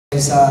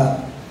dahil sa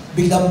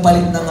biglang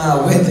palit ng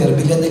weather,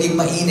 biglang naging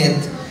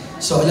mainit.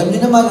 So alam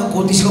niyo naman, ang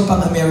kutis ko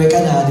pang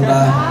American di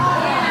ba?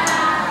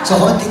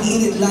 So konting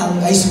init lang,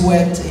 I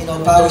sweat,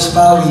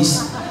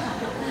 pawis-pawis.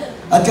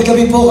 At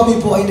kagabi po, kami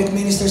po ay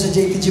nag-minister sa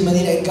JTG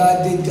Manila and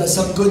God did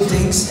some good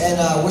things and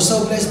we're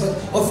so blessed. But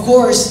of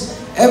course,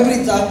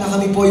 every time na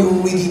kami po ay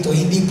uuwi dito,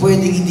 hindi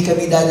pwedeng hindi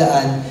kami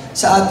dadaan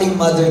sa ating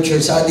mother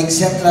church, sa ating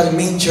central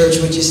main church,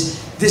 which is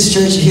this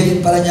church here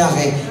in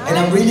Parañaque. And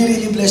I'm really,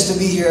 really blessed to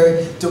be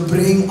here to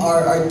bring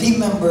our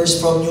team members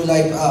from New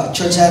Life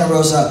Church Santa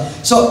Rosa.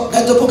 So,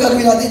 ito po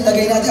gagawin natin,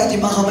 lagay natin ating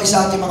mga kamay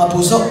sa ating mga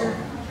puso.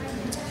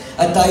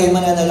 At tayo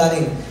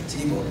mananalangin.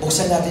 Sige po,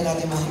 buksan natin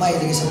ating mga kamay,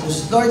 lagay sa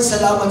puso. Lord,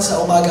 salamat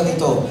sa umagang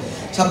ito,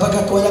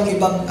 sapagkat walang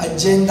ibang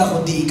agenda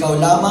kundi ikaw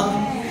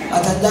lamang.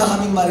 At handa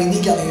kaming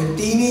marinig ang iyong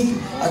tinig.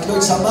 At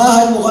Lord,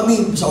 samahan mo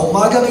kami sa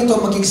umagang ito,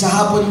 maging sa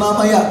hapon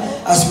mamaya,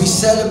 as we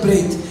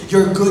celebrate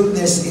your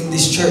goodness in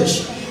this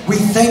church. We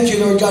thank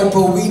you, Lord God,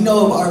 for we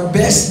know our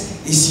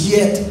best is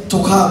yet to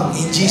come.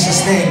 In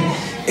Jesus' name.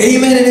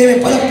 Amen and amen.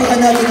 Palakpakan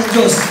natin ang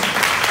Diyos.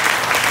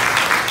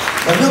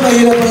 Huwag na,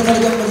 mahirap pala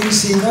talagang maging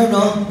singer,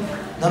 no?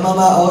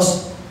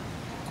 Namamaos.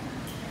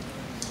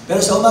 Pero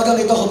sa umagang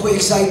ito, ako po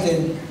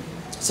excited.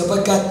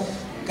 Sapagkat,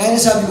 kaya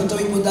nasabi ko,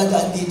 tuwing po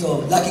dadaan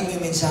dito, laging may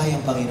mensahe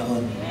ang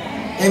Panginoon.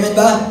 Amen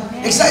ba?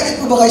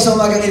 Excited po ba kayo sa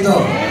umagang ito?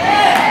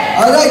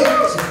 Alright.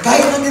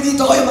 Kahit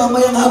nandito kayo,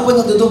 mamayang hapon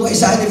nandudong kayo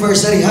sa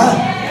anniversary,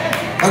 ha?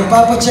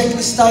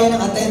 Magpapa-checklist tayo ng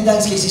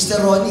attendance kay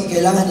Sister Ronnie.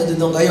 Kailangan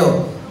nandudong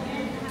kayo.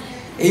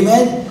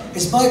 Amen?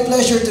 It's my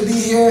pleasure to be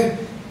here.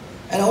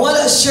 And I want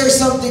to share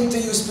something to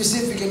you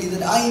specifically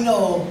that I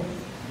know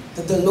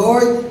that the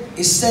Lord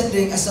is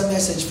sending as a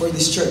message for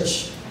this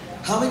church.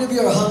 How many of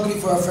you are hungry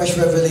for a fresh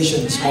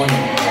revelation this morning?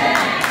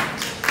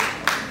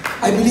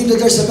 I believe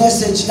that there's a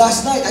message.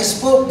 Last night, I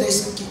spoke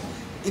this.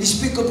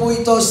 In-speak ko po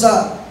ito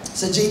sa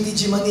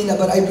JTG Manila,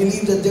 but I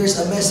believe that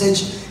there's a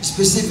message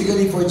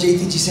specifically for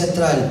JTG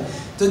Central.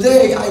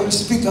 Today, I will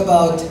speak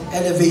about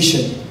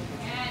elevation.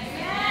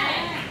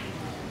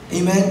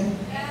 Amen?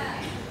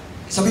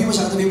 Sabihin mo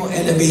sa katabi mo,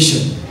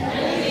 elevation.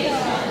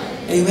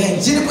 Amen.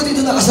 Sino po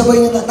dito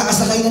nakasabay na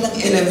nakasakay na ng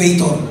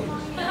elevator?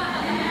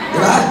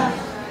 Diba?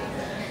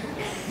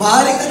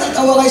 Maaaring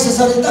natatawa kayo sa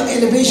salitang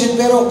elevation,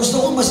 pero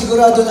gusto kong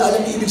masigurado na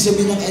alam niyo ibig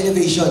sabihin ng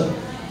elevation.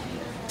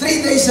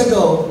 3 days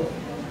ago,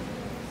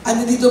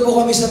 andito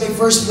po kami sa may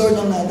first floor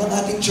ng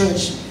ating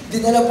church.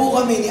 Dinala po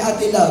kami ni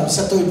Ate Love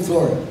sa 3rd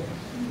floor.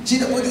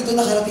 Sino po dito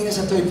nakarating na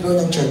sa 3rd floor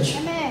ng church?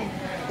 Amen.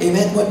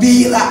 Amen.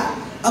 Mabihira.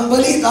 Ang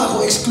balita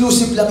ko,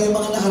 exclusive lang yung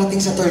mga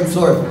nakarating sa 3rd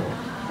floor.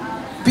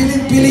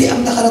 Pili-pili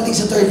ang nakarating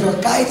sa 3rd floor.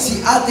 Kahit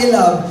si Ate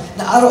Love,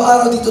 na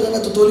araw-araw dito na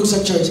natutulog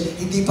sa church,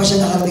 hindi pa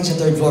siya nakarating sa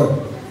 3rd floor.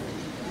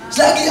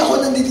 Lagi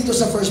ako nandito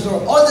sa 1st floor.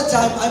 All the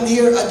time, I'm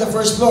here at the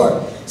 1st floor.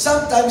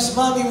 Sometimes,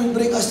 Mommy will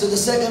bring us to the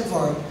 2nd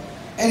floor.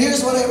 And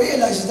here's what I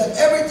realize is that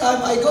every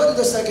time I go to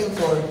the 2nd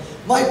floor,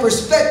 my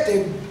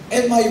perspective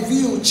and my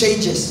view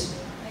changes.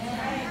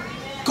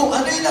 Kung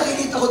ano yung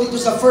nakikita ko dito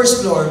sa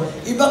 1st floor,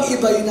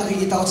 ibang-iba yung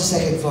nakikita ko sa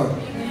 2nd floor.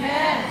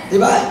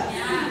 Diba?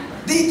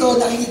 Dito,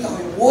 nakikita ko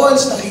yung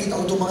walls, nakikita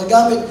ko itong mga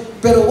gamit,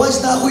 pero once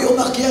na ako'y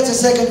umakyat sa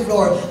 2nd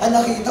floor, ang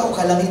nakikita ko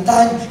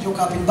kalangitan, yung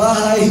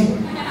kapitbahay.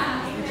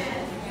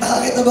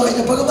 Nakakita ba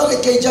kayo? Pag umakit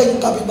kayo dyan, yung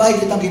kapitbahay,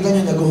 kitang-kita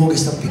nyo,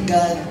 naguhugas ng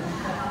pinggan.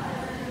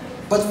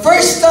 But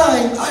first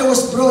time, I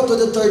was brought to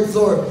the 3rd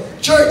floor.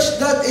 Church,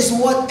 that is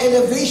what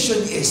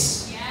elevation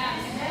is.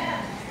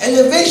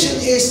 Elevation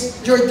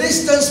is your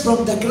distance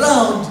from the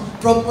ground,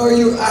 from where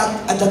you're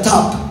at the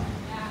top.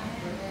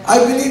 I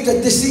believe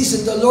that this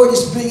season, the Lord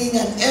is bringing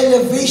an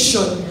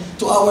elevation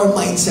to our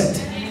mindset.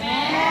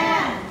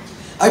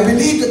 I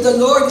believe that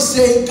the Lord is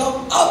saying,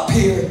 come up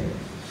here.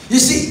 You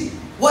see,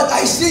 what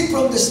I see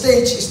from the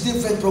stage is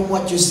different from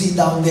what you see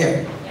down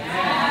there.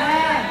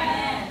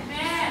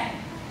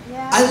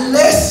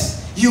 Unless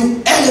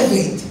you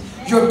elevate,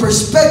 your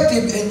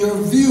perspective and your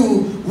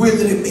view will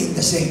remain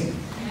the same.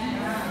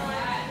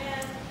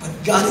 But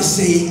God is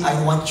saying, I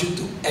want you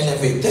to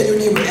elevate. Tell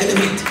your neighbor,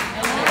 elevate.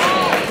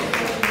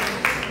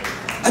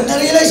 At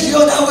na-realize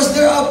ko yun, I was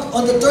there up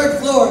on the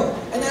 3rd floor,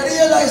 and I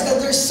realized that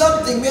there's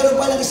something, meron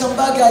palang isang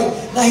bagay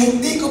na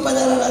hindi ko pa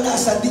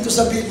nararanasan dito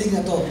sa building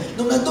na to.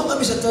 Nung nandun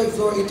kami sa 3rd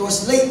floor, it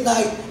was late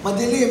night,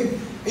 madilim,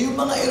 yung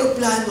mga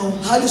eroplano,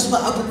 halos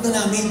maabot na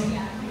namin.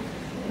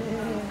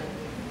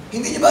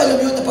 Hindi niyo ba alam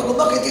yun na pag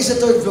umakit kayo sa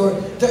 3rd floor,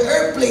 the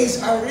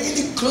airplanes are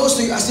really close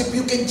to you as if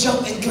you can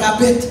jump and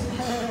grab it.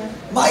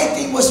 My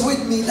team was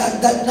with me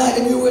that night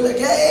and we were like,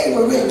 hey,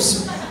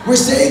 we're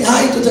saying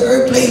hi to the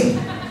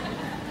airplane.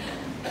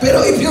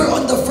 Pero if you're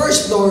on the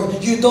 1st floor,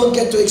 you don't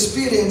get to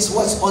experience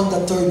what's on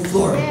the 3rd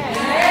floor.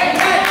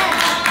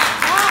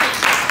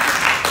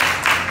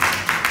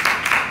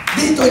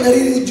 Dito,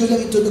 naririnig nyo lang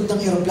yung tunog ng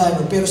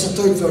aeroplano, pero sa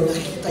 3rd floor,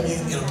 nakikita nyo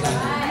yung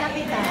aeroplano.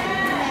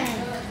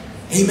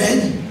 Amen?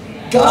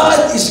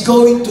 God is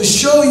going to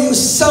show you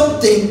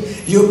something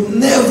you've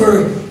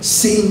never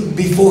seen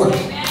before.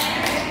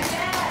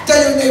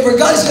 Tell your neighbor,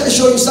 God is going to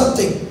show you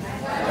something.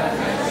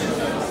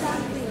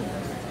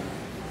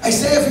 I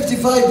Isaiah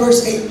 55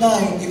 verse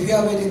 8-9, if you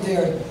have it in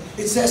there,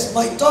 it says,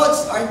 my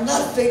thoughts are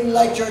nothing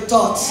like your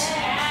thoughts,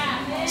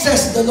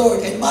 says the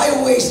Lord, and my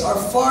ways are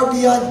far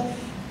beyond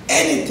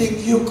anything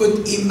you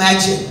could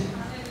imagine.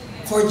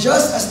 For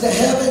just as the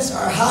heavens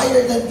are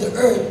higher than the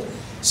earth,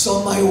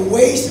 so my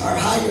ways are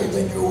higher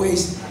than your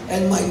ways,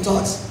 and my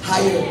thoughts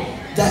higher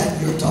than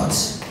your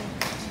thoughts.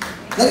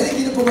 Narinig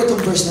niyo po ba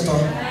itong verse na to?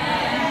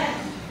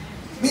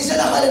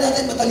 Minsan akala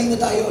natin matalino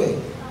tayo eh.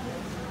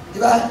 Di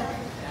ba?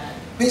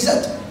 Minsan,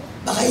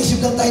 makaisip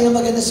lang tayo ng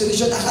magandang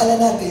solusyon. Akala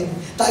natin,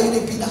 tayo na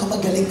yung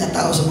pinakamagaling na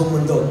tao sa buong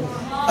mundo.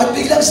 At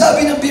biglang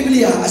sabi ng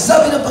Biblia,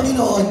 sabi ng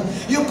Panginoon,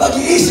 yung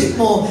pag-iisip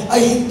mo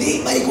ay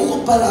hindi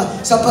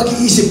maikukumpara sa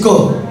pag-iisip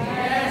ko.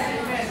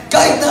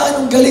 Kahit na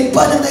anong galing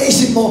pa ng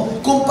naisip mo,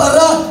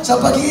 kumpara sa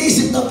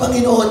pag-iisip ng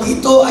Panginoon,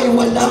 ito ay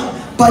walang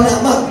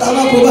panama.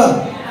 Tama po ba?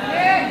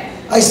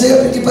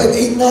 Isaiah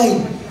 55, 8,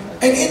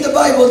 9. And in the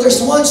Bible, there's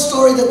one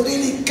story that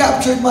really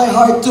captured my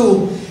heart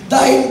too.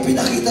 Dahil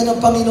pinakita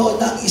ng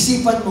Panginoon na ang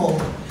isipan mo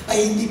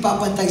ay hindi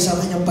papantay sa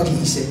kanyang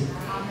pag-iisip.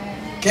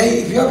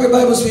 Okay? If you have your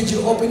Bibles with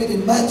you, open it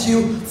in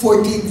Matthew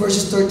 14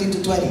 verses 13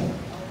 to 20.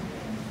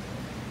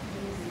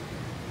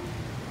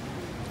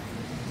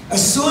 As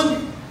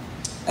soon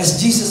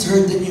as Jesus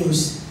heard the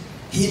news,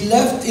 he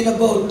left in a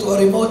boat to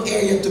a remote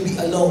area to be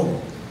alone.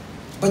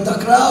 But the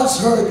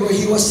crowds heard where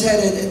he was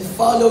headed and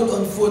followed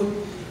on foot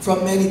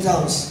from many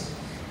towns.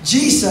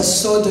 Jesus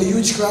saw the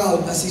huge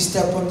crowd as he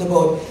stepped from the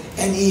boat,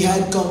 and he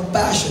had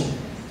compassion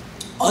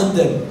on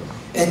them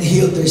and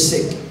healed their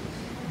sick.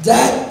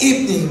 That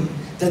evening,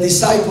 the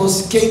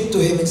disciples came to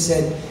him and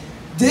said,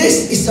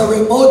 this is a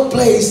remote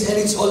place and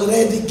it's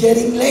already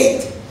getting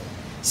late.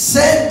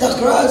 Send the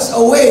crowds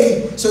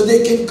away so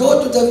they can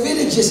go to the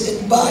villages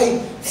and buy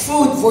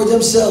food for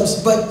themselves.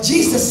 But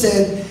Jesus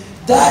said,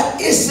 that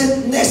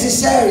isn't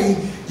necessary.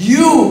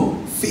 You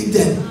feed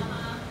them.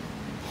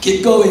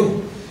 Keep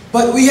going.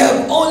 But we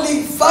have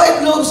only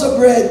 5 loaves of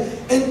bread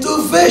and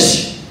 2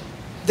 fish.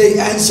 They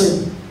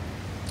answered.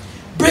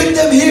 Bring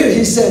them here,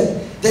 he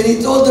said. Then he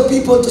told the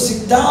people to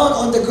sit down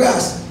on the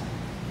grass.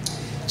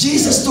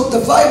 Jesus took the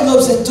 5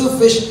 loaves and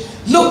 2 fish,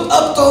 looked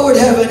up toward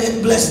heaven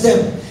and blessed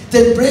them.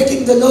 Then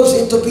breaking the loaves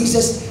into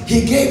pieces,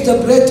 he gave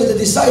the bread to the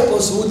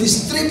disciples who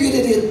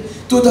distributed it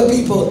to the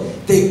people.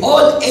 They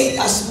all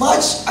ate as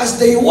much as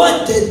they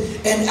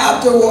wanted, and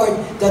afterward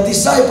the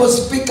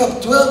disciples picked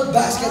up 12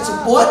 baskets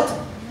of what?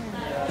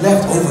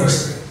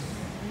 Leftovers.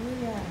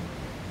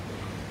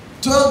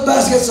 12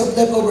 baskets of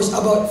leftovers.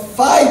 About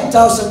 5,000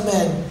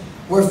 men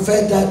were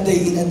fed that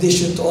day in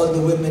addition to all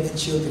the women and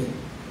children.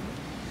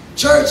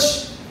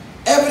 Church,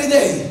 every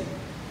day,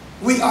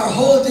 we are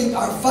holding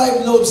our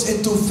 5 loaves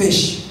and 2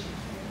 fish.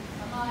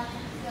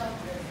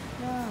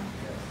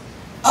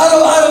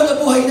 Araw-araw na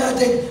buhay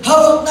natin,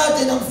 hawak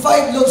natin ang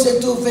 5 loaves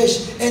and 2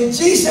 fish. And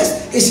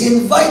Jesus is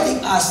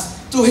inviting us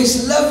to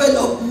His level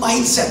of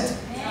mindset.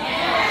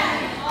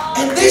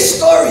 And this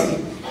story,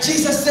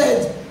 Jesus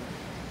said,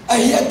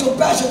 He had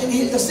compassion and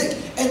healed the sick.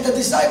 And the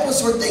disciples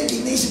were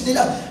thinking, naisip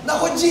nila,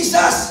 naku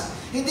Jesus,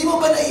 hindi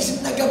mo ba naisip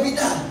na gabi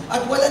na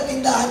at walang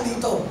tindahan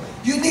dito?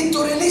 You need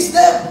to release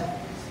them.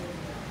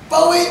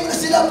 Pauwiin mo na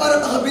sila para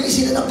makabili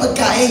sila ng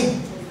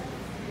pagkain.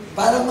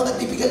 Parang mga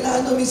typical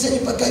na minsan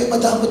yung pagkain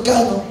madamot ka,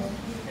 no?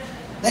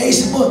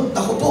 Naisip mo,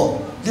 naku po,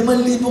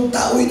 5,000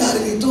 tao yung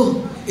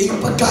naririto. Eh yung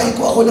pagkain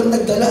ko, ako lang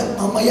nagdala.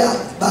 Mamaya,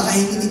 baka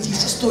hingi ni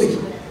Jesus to eh.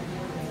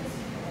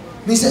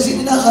 Minsan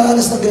sino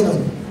nakakaranas ng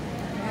ganon?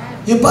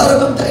 Yung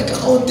parang dahil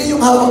kakaunti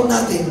yung hawak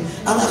natin,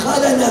 ang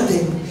akala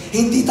natin,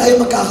 hindi tayo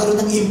magkakaroon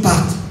ng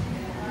impact.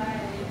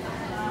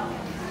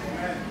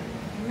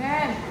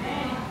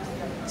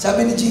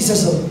 Sabi ni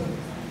Jesus,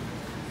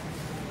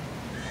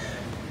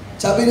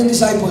 sabi ng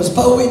disciples,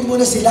 pauwiin mo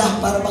na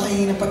sila para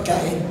makahingi ng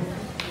pagkain.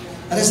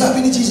 At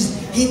sabi ni Jesus,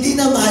 hindi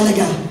na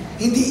mahalaga.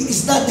 Hindi,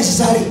 it's not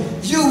necessary.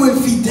 You will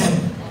feed them.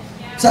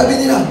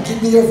 Sabi nila, give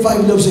me your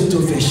 5 loaves and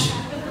 2 fish.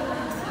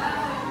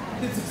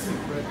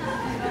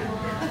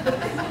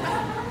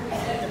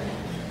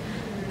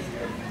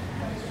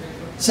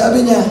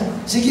 Sabi niya,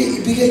 sige,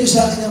 ibigay niyo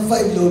sa akin ang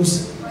 5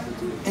 loaves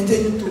and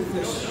then yung 2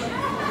 fish.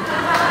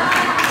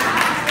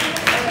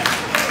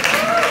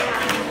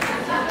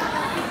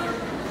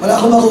 Wala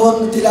akong makuha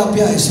ng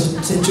tilapia,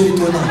 century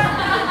tuna.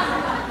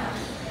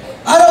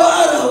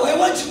 Araw-araw, I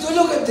want you to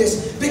look at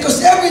this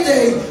because every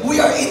day we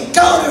are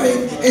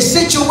encountering a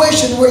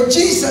situation where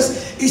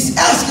Jesus is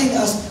asking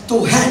us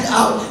to hand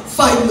out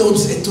 5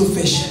 loaves and 2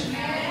 fish.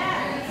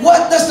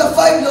 What does the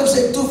 5 loaves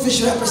and 2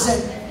 fish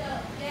represent?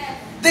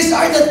 These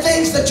are the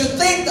things that you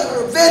think that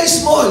are very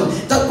small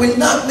that will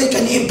not make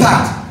an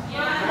impact.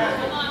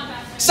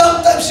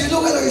 Sometimes you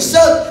look at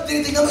yourself,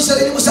 tinitingnan mo yung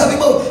sarili mo,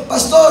 sabi mo,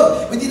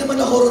 Pastor, hindi naman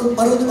ako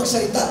marunong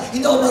magsalita,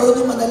 hindi ako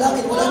marunong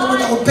manalangin, wala naman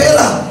akong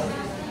pera.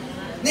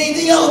 Na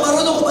hindi nga ako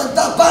marunong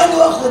kumanta, paano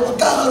ako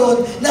magkakaroon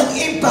ng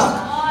impact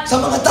sa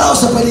mga tao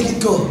sa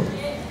paligid ko?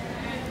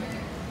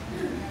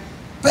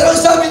 Pero ang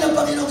sabi ng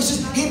Panginoong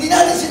Jesus, hindi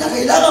natin sila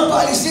kailangan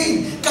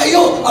paalisin,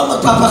 kayo ang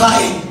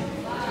magpapakain.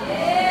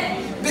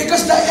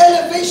 Because the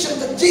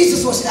elevation that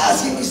Jesus was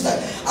asking is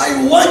that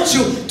I want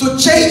you to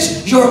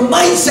change your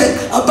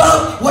mindset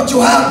about what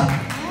you have.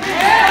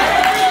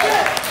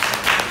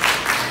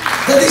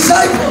 The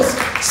disciples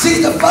see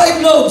the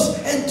 5 loaves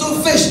and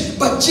 2 fish,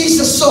 but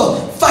Jesus saw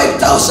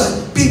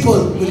 5,000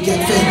 people will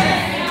get fed.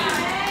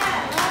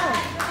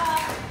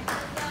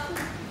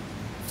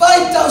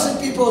 5,000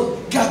 people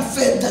got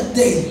fed that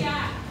day.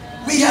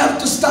 We have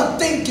to stop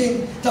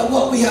thinking that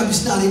what we have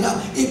is not enough.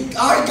 If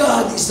our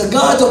God is the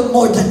God of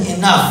more than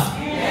enough.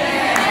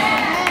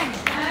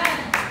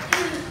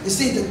 You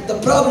see, the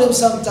problem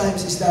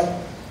sometimes is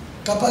that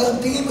kapag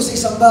ang tingin mo sa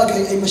isang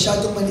bagay ay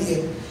masyadong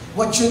maliit,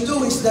 what you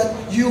do is that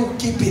you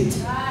keep it.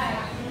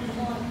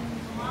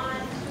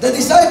 The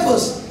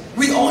disciples,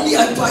 we only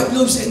had 5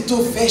 loaves and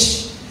 2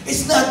 fish.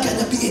 It's not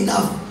gonna be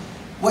enough.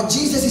 What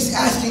Jesus is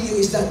asking you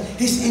is that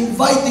He's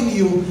inviting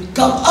you,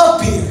 come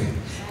up here,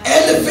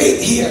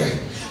 elevate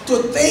here,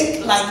 to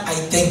think like I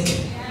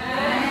think.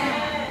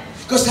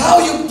 Because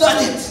how you've done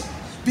it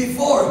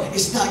before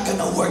is not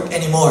gonna work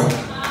anymore.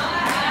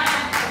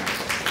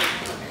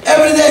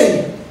 Every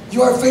day,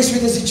 you are faced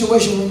with a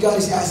situation when God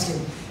is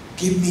asking,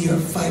 give me your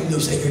 5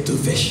 loaves and your 2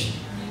 fish.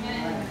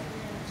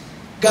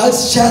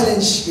 God's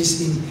challenge is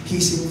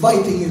He's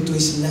inviting you to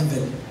His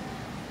level.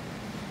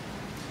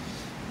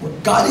 When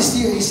God is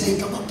here, He's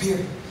saying, come up here.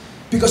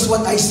 Because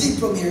what I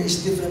see from here is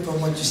different from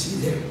what you see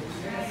there.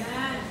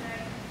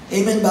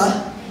 Amen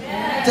ba?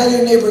 Tell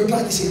your neighbor,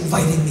 God is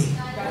inviting me.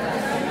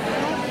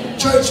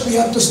 Church, we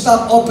have to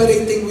stop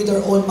operating with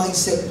our own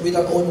mindset, with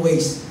our own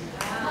ways.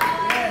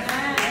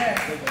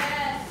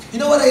 You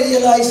know what I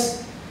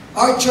realized?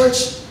 Our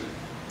church,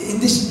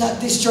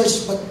 not this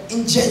church, but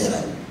in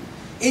general,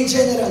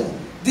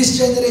 this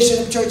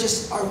generation of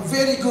churches are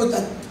very good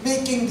at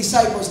making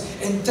disciples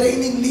and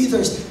training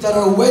leaders that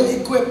are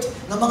well-equipped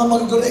na mga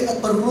magagaling at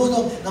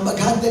marunong na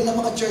mag-handle ng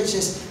mga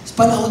churches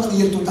sa panahon ng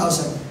year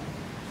 2000.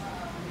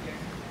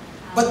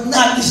 But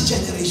not this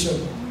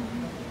generation.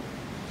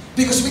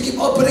 Because we keep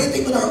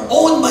operating on our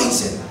own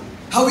mindset.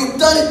 How we've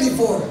done it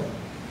before.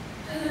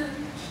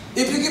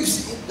 If you keep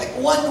like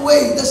one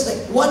way, that's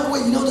like one way.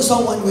 You know the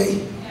song One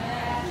Way?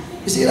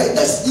 You see, like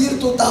that's year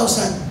 2000.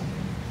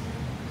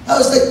 I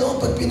was like,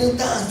 no, pag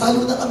pinuntahan,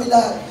 talo na kami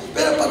lahat.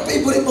 Pero pag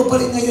favorite mo pa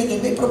rin ngayon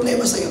yun, may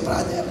problema sa'yo,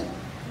 brother.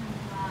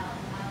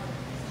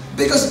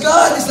 Because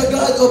God is the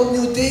God of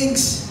new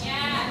things.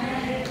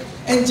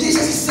 And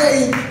Jesus is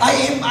saying,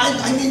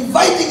 I'm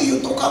inviting you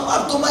to come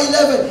up to my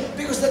level.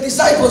 Because the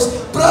disciples,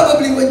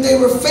 probably when they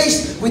were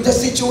faced with the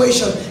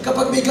situation,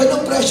 kapag may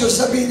ganong pressure,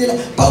 sabihin nila,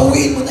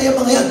 pauwiin mo na yung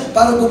mga yan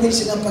para bumili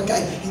sila ng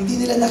pagkain.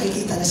 Hindi nila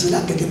nakikita na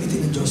sila ang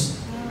gagamitin ng Diyos.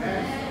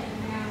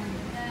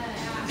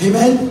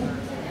 Amen?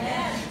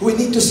 We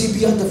need to see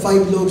beyond the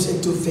 5 loaves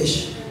and 2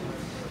 fish.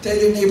 Tell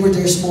your neighbor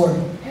there's more.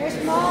 There's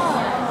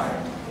more.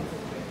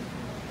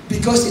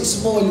 Because it's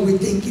small, we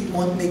think it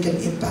won't make an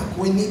impact.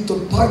 We need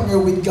to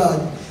partner with God,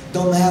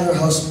 no matter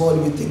how small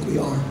we think we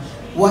are.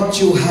 What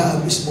you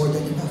have is more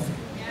than enough.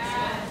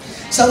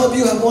 Some of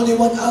you have only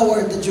 1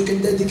 hour that you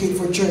can dedicate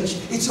for church.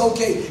 It's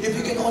okay. If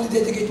you can only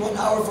dedicate 1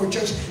 hour for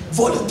church,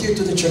 volunteer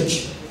to the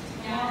church.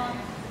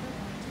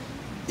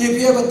 If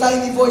you have a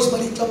tiny voice,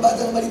 maliit lang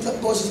bata na maliit lang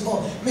boses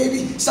mo,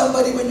 maybe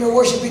somebody when you're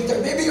worshiping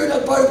there, maybe you're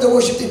not part of the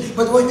worship team,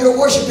 but when you're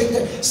worshiping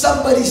there,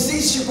 somebody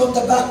sees you from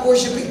the back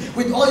worshiping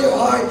with all your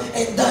heart,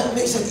 and that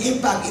makes an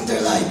impact in their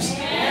lives.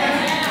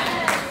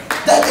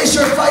 That is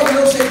your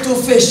 5 loaves and 2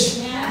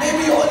 fish.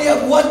 Maybe you only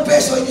have 1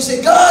 peso and you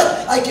say,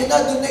 God, I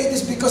cannot donate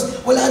this because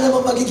wala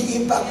namang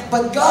magiging impact.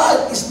 But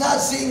God is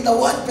not seeing the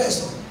 1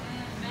 peso.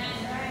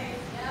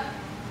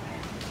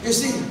 You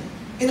see,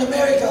 in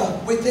America,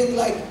 we think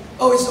like,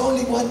 oh, it's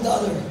only $1.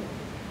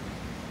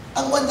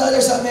 Ang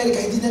 $1 sa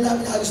Amerika, hindi na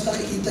namin halos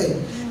nakikita eh.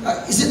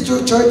 Is it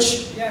true,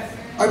 church? Yes.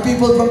 Are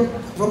people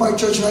from our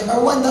church like, our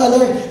 $1,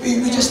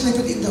 we just leave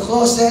it in the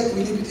closet,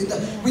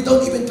 we don't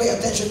even pay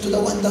attention to the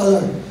 $1.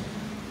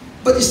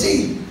 But you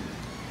see,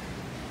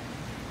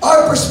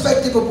 our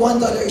perspective of $1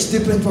 is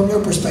different from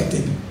your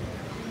perspective.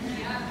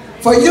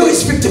 For you,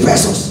 it's 50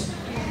 pesos.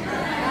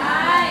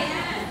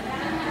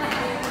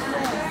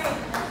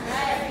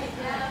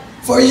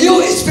 For you,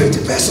 it's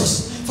 50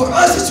 pesos. For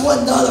us, it's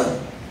 $1.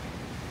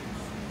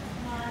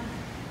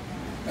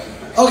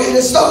 Okay,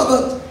 let's talk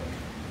about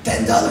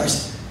 $10. $10,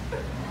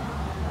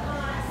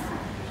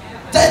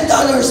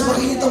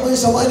 makikita mo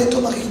sa wallet ko,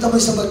 makikita mo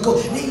sa bag ko,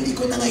 na hindi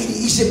ko na nga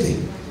iniisip eh.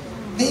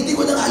 Na hindi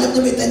ko na nga alam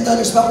na may $10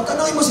 pa ako.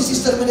 Tanongin mo si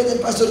Sister Menet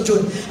and Pastor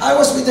June. I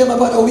was with them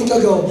about a week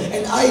ago,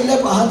 and I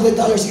left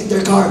 $100 in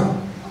their car.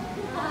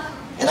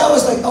 And I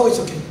was like, oh, it's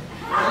okay.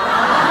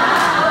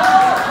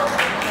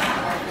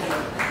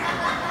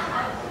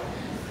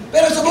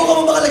 Pero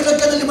subukan mo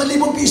makalaglag ka ng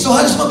 5,000 piso,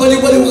 halos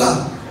mabaliw-baliw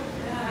ka.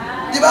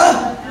 Di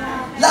ba?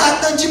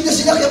 Lahat ng jeep na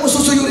sinakyan mo,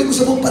 susuyurin mo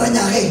sa buong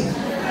Paranaque.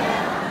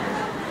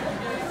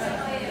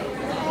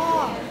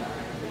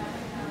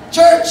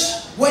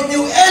 Church, when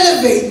you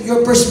elevate,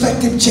 your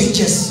perspective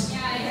changes.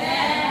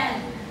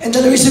 And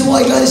the reason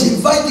why God is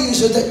inviting you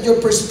so that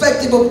your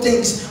perspective of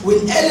things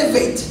will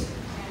elevate.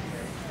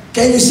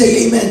 Can you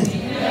say amen?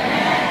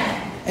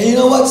 And you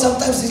know what?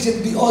 Sometimes it can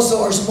be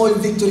also our small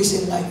victories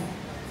in life.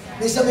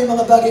 Minsan may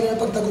mga bagay na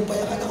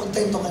napagtagumpayan ka na,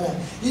 kontento ka na.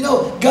 You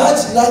know,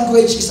 God's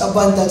language is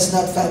abundance,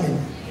 not famine.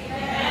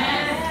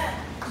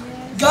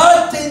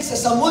 God thinks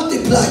as a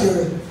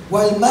multiplier,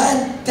 while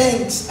man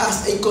thinks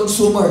as a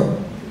consumer.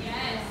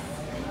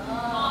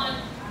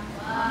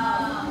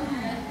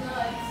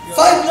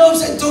 5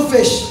 loaves and 2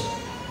 fish.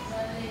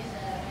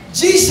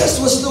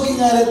 Jesus was looking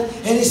at it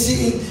and he's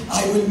saying,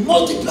 I will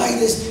multiply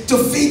this to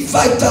feed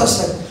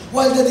 5,000.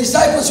 While the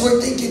disciples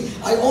were thinking,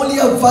 I only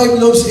have 5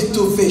 loaves and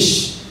 2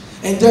 fish.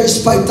 And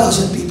there's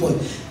 5,000 people.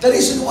 The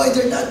reason why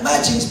they're not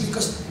matching is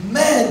because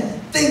man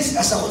thinks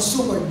as a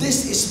consumer,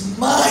 this is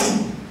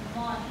mine.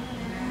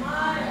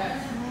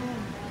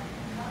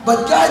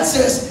 But God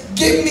says,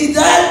 give me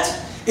that.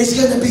 It's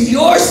going to be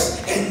yours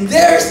and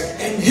theirs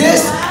and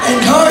his and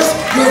hers,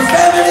 your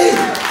family,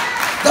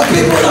 the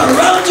people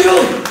around you.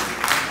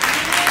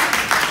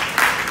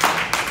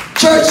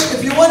 Church,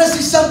 if you want to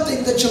see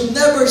something that you've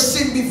never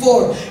seen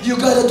before, you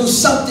got to do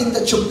something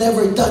that you've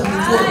never done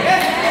before.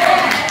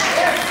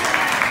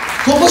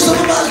 Kung gusto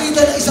mo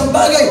makakita ng isang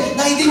bagay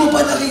na hindi mo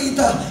pa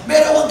nakikita,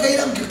 meron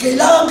kang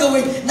kailangan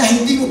gawin na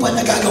hindi mo pa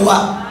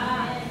nagagawa.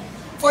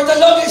 For the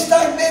longest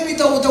time, maybe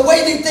the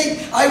way they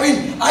think, I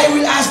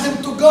will ask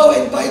them to go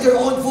and buy their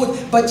own food.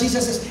 But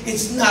Jesus says,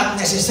 it's not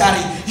necessary.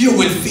 You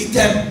will feed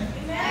them.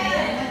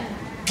 Amen.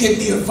 Give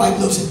me your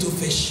 5 loaves and 2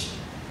 fish.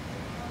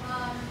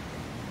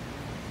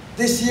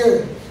 This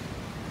year,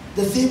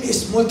 the theme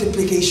is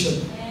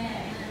multiplication.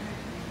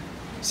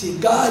 See,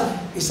 God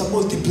is a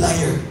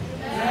multiplier.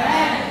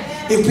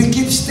 If we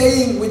keep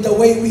staying with the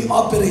way we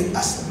operate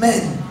as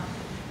men,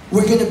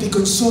 we're going to be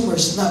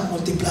consumers, not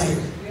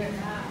multiplier.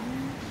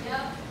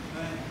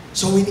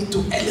 So we need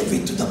to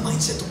elevate to the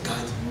mindset of God.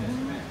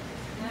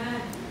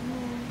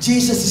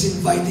 Jesus is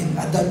inviting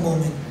at that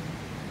moment,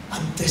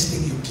 I'm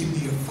testing you, give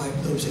me your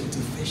 5 loaves and 2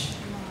 fish.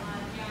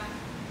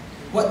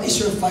 What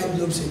is your 5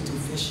 loaves and 2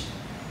 fish?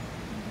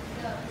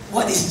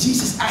 What is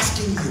Jesus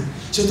asking you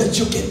so that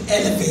you can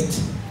elevate?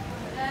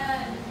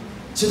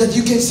 So that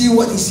you can see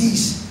what He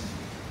sees.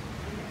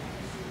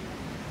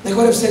 Like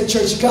what I've said,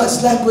 church,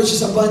 God's language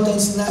is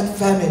abundance, not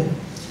famine.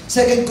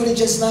 2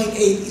 Corinthians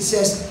 9:8, it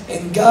says,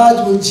 and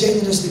God will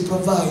generously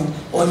provide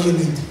all you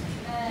need.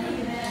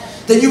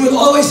 Then you will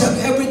always have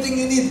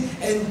everything you need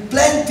and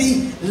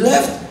plenty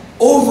left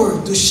over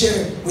to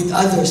share with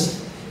others.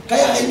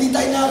 Kaya hindi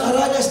tayo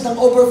nakakaranas ng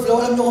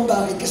overflow. Alam niyo kung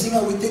bakit? Kasi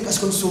nga we think as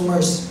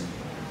consumers.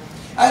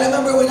 I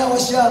remember when I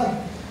was young,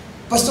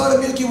 Pastora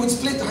Milky would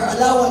split her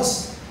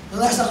allowance. Nung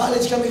nasa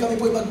college kami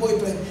po yung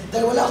mag-boyfriend.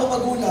 Dahil wala akong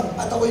magulang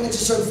at ako yung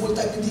nagsiserve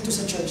full-time dito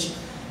sa church.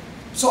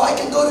 So I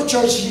can go to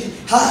church,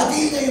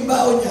 hahatiin niya yung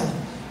baon niya.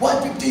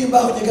 150 yung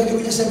baon niya,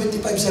 gagawin niya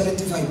 75.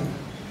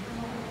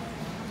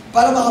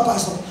 Para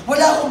makapasok.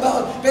 Wala akong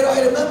baon. Pero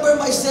I remember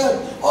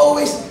myself,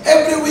 always,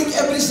 every week,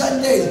 every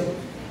Sunday,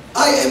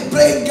 I am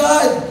praying,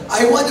 God,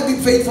 I want to be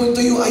faithful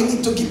to you. I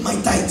need to give my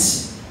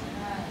tithes.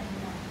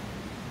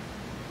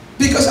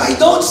 Because I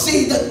don't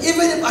see that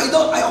even if I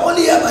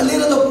only have a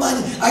little of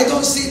money, I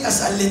don't see it as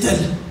a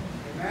little.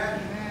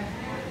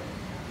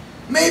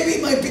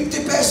 Maybe my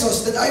 50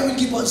 pesos that I will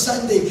give on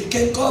Sunday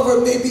can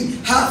cover maybe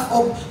half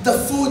of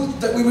the food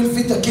that we will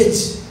feed the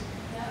kids.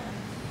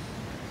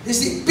 You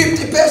see,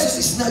 50 pesos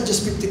is not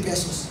just 50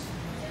 pesos.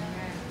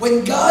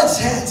 When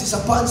God's hands is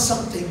upon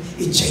something,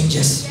 it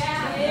changes.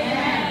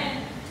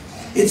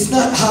 It's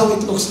not how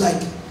it looks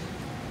like.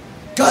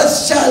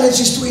 God's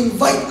challenge is to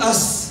invite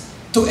us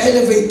to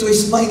elevate to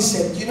His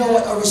mindset. You know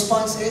what our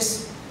response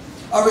is?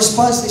 Our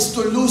response is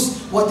to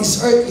lose what is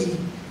earthly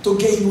to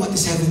gain what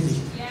is heavenly.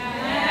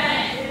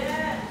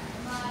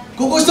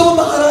 Kung gusto mo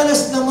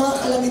makaranas ng mga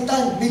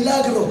kalamitan,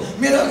 milagro,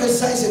 miracle,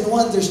 signs, and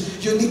wonders,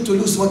 you need to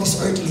lose what is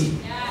earthly.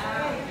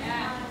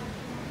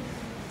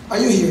 Are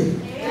you here?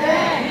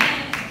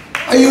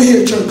 Are you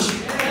here, church?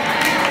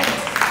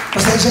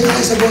 Pasensya na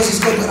kayo sa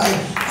boses ko, but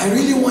I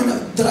really want to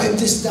drive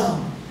this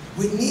down.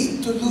 We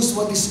need to lose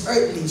what is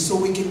earthly so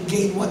we can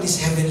gain what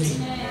is heavenly.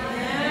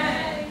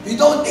 We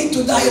don't need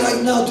to die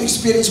right now to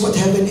experience what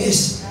heaven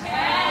is.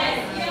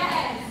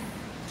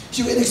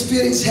 You can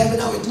experience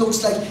heaven how it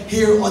looks like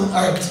here on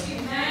earth.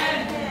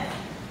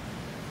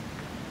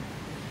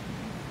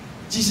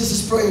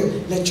 Jesus' prayer,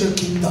 let your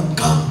kingdom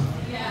come.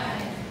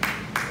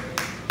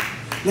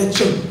 Let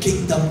your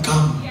kingdom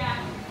come.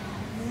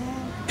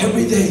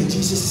 Every day,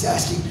 Jesus is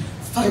asking,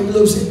 5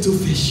 loaves and 2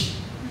 fish.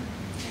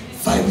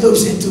 5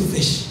 loaves and 2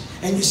 fish.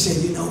 And you say,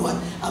 you know what?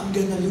 I'm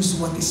gonna lose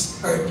what is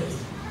earthly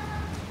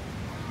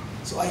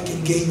so I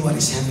can gain what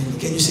is heavenly.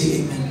 Can you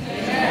say amen?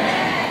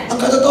 Amen. Ang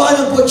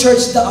katotohanan po,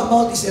 church, the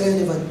amount is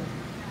irrelevant.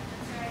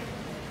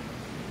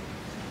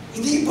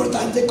 Hindi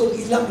importante kung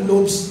ilang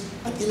loaves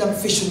at ilang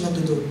fish yung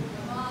nandoon.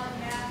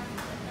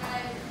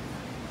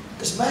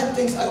 Because man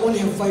thinks, I only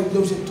have 5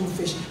 loaves and 2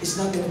 fish. It's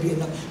not going to be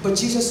enough. But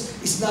Jesus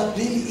is not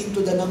really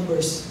into the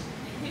numbers.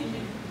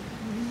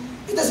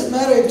 It doesn't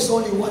matter if it's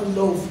only 1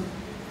 loaf.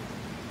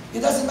 It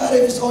doesn't matter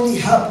if it's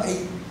only half a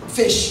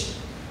fish.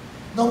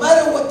 No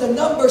matter what the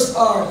numbers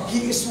are,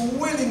 He is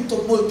willing to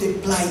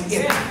multiply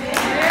it.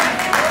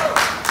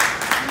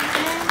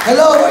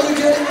 Hello, are you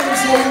getting what I'm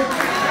saying?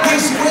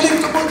 He's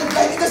willing to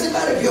multiply. It doesn't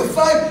matter if you have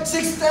 5,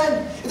 6,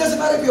 10. It doesn't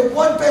matter if you have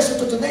 1 peso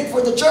to donate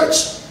for the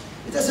church.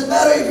 It doesn't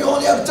matter if you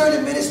only have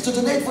 30 minutes to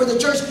donate for the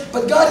church.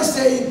 But God is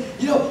saying,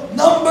 you know,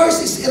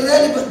 numbers is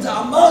irrelevant. The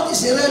amount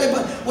is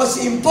irrelevant. What's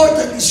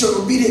important is your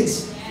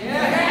obedience.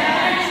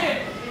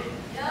 Yeah.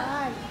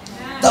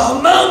 The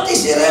amount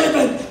is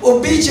irrelevant.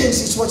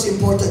 Obedience is what's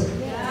important.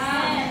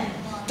 Yeah.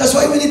 That's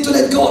why we need to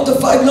let go of the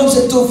 5 loaves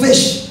and 2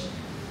 fish.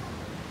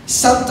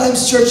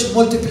 Sometimes church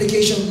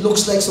multiplication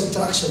looks like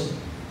subtraction.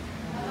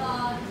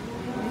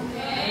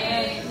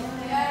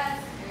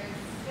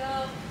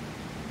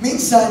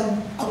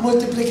 Minsan, ang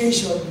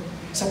multiplication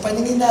sa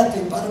paningin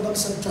natin para bang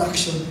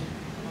subtraction.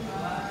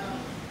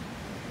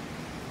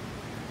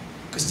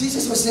 Because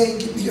Jesus was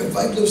saying, give me your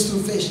 5 loaves, 2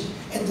 fish.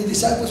 And the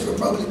disciples were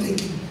probably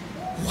thinking,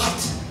 what?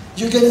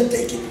 You're gonna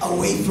take it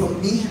away from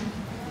me?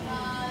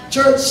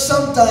 Church,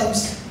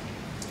 sometimes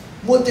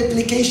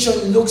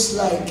multiplication looks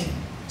like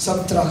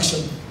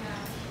subtraction.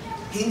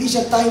 Hindi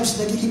siya times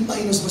nagiging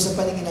minus ba sa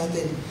paningin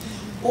natin.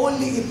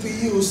 Only if we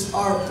use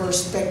our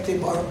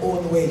perspective, our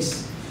own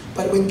ways.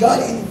 But when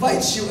God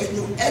invites you and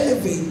you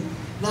elevate,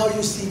 now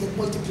you see that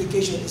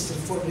multiplication is the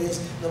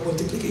fullness of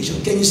multiplication.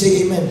 Can you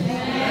say amen?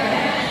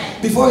 Amen?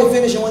 Before I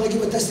finish, I want to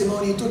give a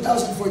testimony. In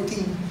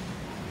 2014,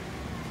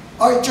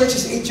 our church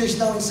is 8 years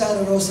now in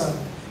Santa Rosa.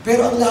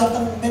 Pero ang lahat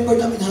ng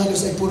member namin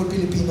halos ay puro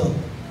Pilipino.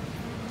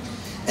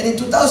 And in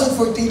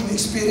 2014, we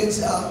experienced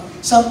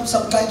some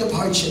kind of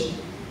hardship.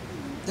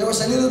 There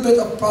was a little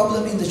bit of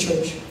problem in the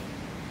church.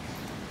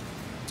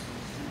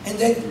 And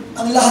then,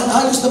 ang lahat,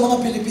 halos ng mga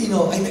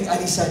Pilipino ay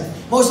nag-alisan.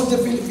 Most of the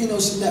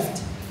Filipinos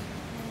left.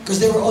 Because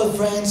they were all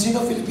friends. You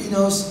know,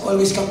 Filipinos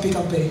always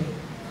kampi-kampi.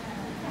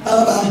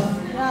 Tama ba?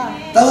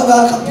 Tama ba?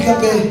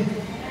 Kampi-kampi.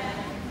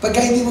 Pag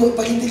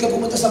hindi ka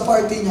pumunta sa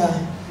party niya,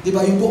 di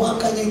ba, yung buong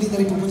angka niya hindi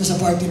na rin pumunta sa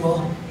party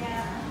mo.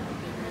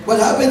 What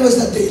happened was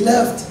that they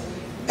left.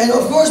 And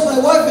of course, my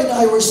wife and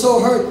I were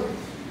so hurt.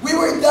 We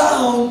were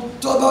down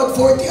to about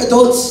 40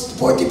 adults,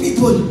 40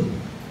 people.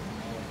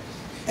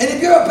 And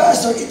if you're a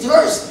pastor, it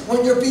hurts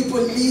when your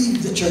people leave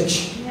the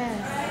church.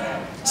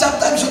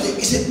 Sometimes you think,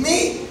 is it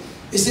me?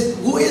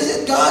 Who is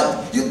it,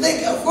 God? You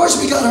think, of course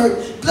we got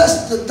hurt.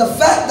 Plus, the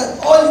fact that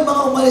all yung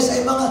mga umalis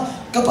ay mga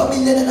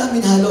kapamilya na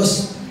namin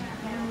halos.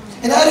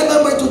 And I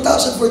remember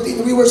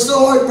 2014, we were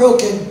so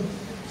heartbroken.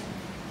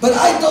 But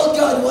I told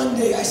God one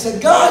day, I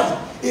said, God,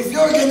 if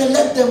you're gonna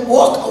let them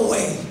walk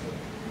away,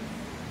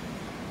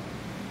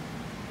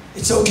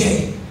 it's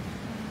okay.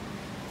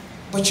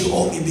 But you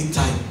owe me big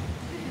time.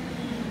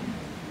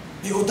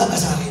 May utang ka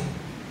sa akin.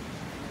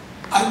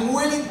 I'm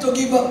willing to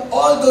give up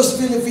all those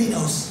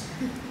Filipinos.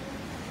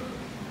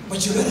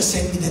 But you're gonna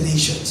send me the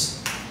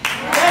nations.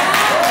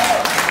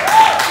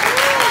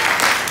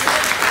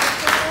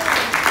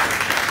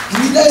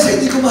 Hindi dahil sa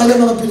hindi ko mahal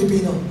ang mga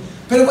Pilipino.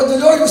 Pero what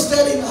the Lord was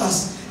telling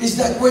us is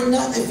that we're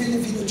not a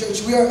Filipino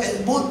church. We are a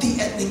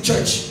multi-ethnic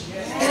church.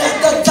 And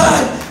at that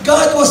time,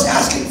 God was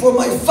asking for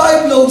my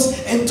 5 loaves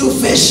and 2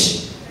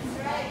 fish.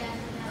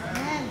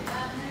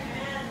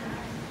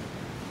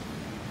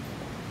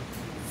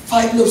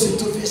 Five loaves and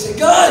 2 fish. I said,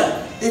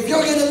 God, if you're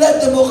gonna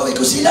let them walk away,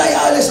 kung sila ay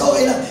alis,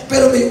 okay lang,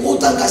 pero may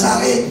utang ka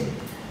sa akin.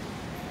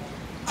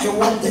 I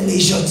want the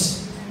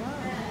nations.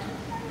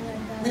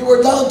 We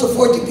were down to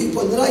 40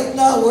 people. Right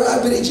now, we're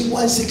averaging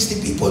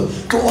 160 people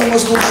to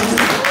almost 200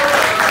 people.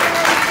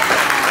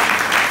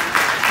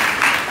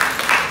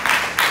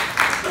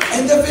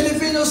 And the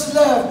Filipinos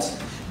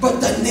left, but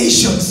the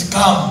nations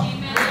come.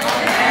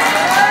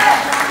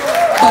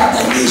 But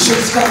the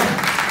nations come.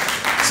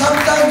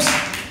 Sometimes,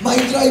 my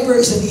driver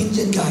is an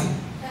Indian guy.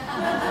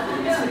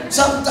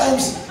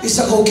 Sometimes, it's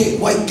a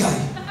white guy.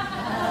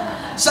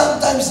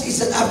 Sometimes,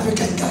 it's an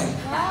African guy.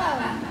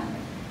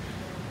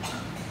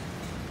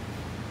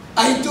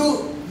 I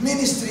do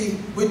ministry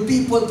with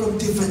people from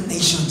different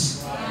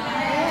nations.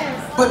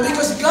 But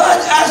because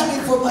God asked me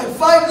for my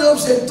 5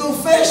 loaves and 2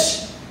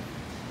 fish,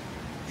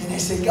 and I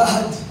say,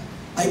 God,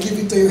 I give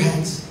it to your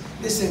hands.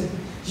 Listen,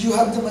 you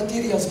have the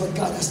materials, but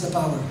God has the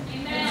power.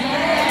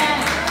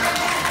 Amen.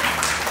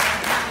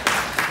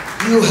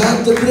 You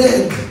have the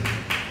bread,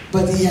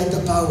 but He had the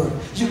power.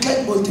 You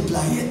can't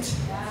multiply it.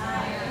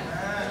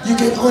 You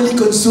can only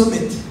consume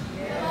it.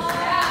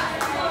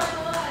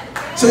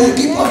 So you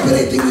keep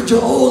operating with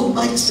your old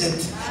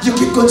mindset. You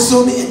keep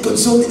consuming and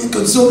consuming and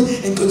consuming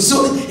and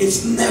consuming.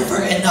 It's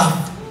never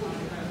enough.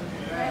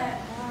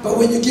 But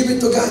when you give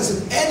it to God, so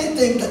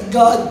anything that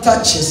God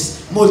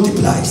touches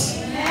multiplies.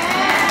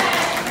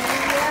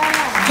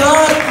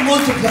 God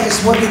multiplies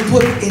what we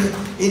put in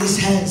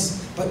His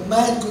hands, but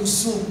man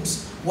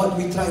consumes what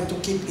we try to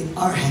keep in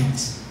our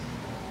hands.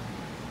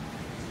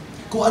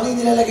 Kung ano yung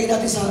nilalagay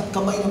natin sa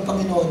kamay ng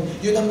Panginoon,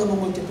 yun ang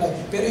namumultiply.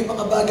 Pero yung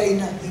mga bagay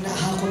na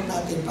hinahakot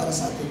natin para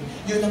sa atin,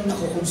 yun ang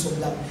nakukonsum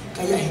lang.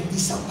 Kaya hindi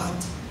sapat.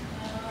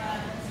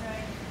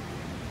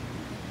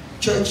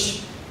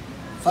 Church,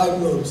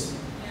 5 loaves,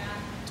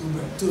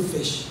 2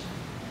 fish.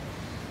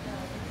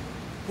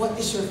 What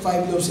is your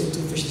 5 loaves and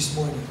 2 fish this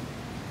morning?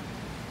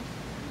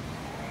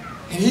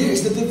 And here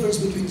is the difference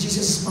between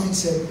Jesus'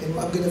 mindset, and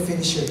I'm going to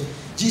finish here.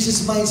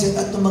 Jesus' mindset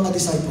at ng mga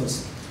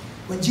disciples.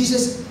 When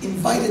Jesus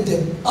invited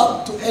them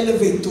up to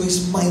elevate to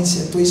His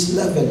mindset, to His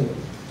level,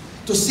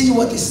 to see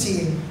what He's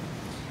seeing,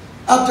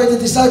 after the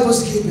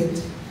disciples gave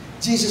it,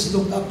 Jesus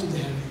looked up to the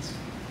heavens.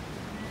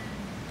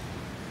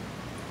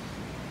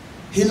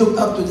 He looked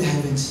up to the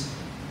heavens.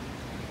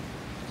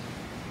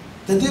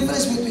 The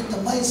difference between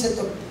the mindset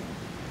of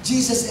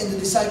Jesus and the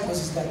disciples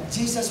is that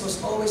Jesus was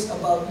always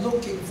about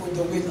looking for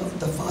the will of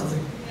the Father.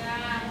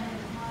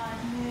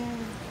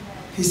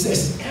 He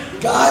says,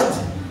 God,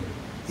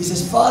 He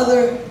says,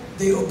 Father,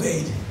 they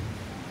obeyed.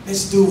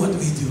 Let's do what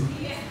we do.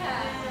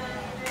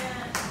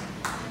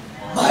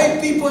 My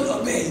people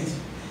obeyed.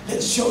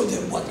 Let's show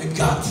them what we've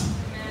got.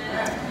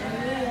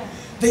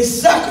 They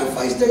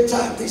sacrificed their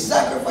time. They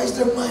sacrificed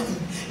their money.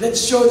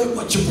 Let's show them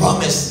what you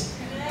promised.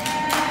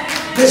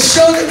 Let's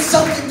show them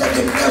something that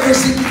they've never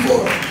seen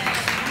before.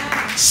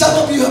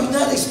 Some of you have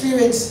not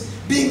experienced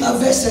being a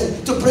vessel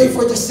to pray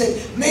for the sick.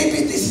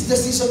 Maybe this is the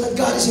season that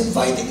God is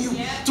inviting you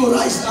to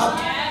rise up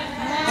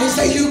and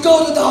say, you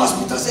go to the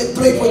hospitals and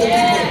pray for the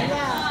people.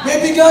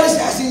 Maybe God is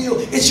asking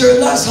you, it's your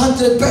last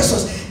 100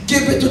 pesos.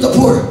 Give it to the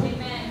poor.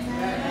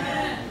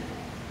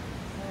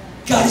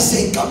 God is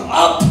saying, come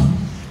up,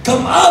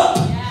 come up,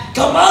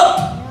 come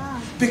up.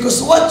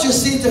 Because what you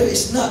see there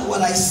is not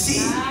what I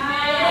see.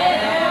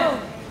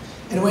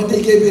 And when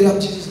they gave it up,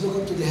 Jesus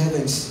looked up to the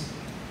heavens.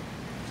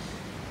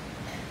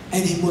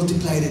 And He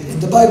multiplied it.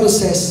 And the Bible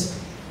says,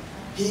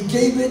 He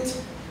gave it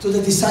to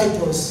the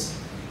disciples.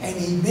 And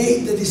He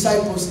made the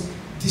disciples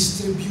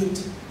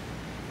distribute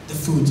the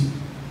food.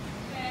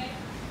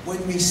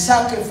 When we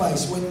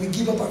sacrifice, when we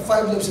give up our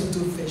 5 loaves and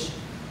 2 fish,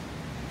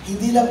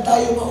 hindi lang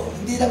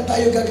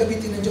tayo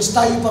gagamitin ng Diyos,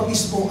 tayo pa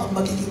mismo ang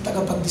magiging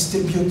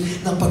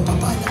tagapag-distribute ng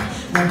pagpapala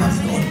ng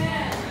Panginoon.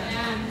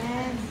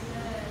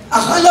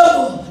 Akala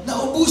mo,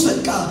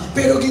 naubusan ka,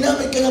 pero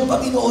ginamit ka ng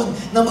Panginoon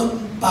na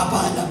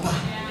magpapala pa.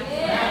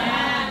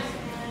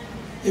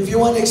 If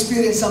you want to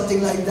experience something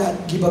like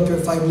that, give up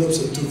your 5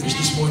 loaves and 2 fish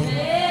this morning.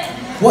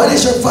 What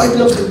is your 5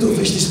 loaves and 2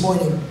 fish this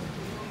morning?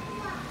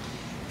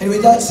 And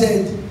with that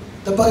said,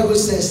 the Bible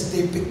says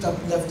they picked up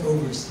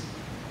leftovers.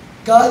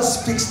 God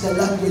speaks the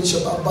language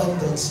of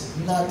abundance,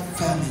 not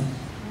famine.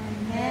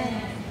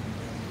 Amen.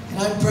 And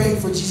I'm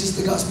praying for Jesus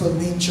the Gospel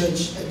main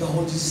church and the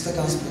whole Jesus the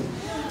Gospel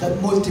that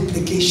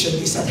multiplication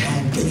is at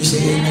hand. Can you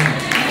say amen?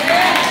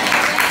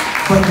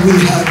 But we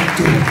have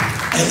to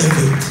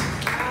elevate.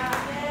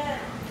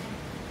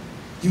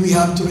 We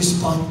have to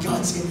respond to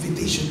God's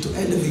invitation to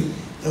elevate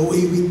the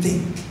way we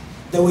think,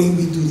 the way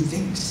we do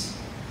things.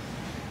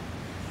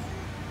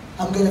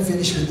 I'm going to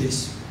finish with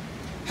this.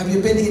 Have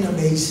you been in a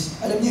maze?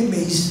 Alam niyo yung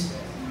maze?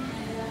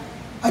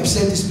 I've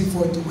said this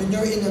before too. When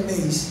you're in a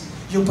maze,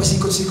 yung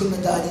pasikot-sikot na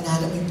daan,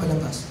 hinahanap mo yung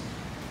palabas.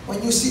 When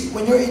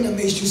you're in a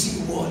maze, you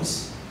see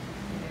walls.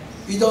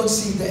 You don't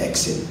see the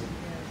exit.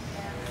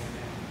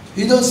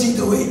 You don't see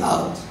the way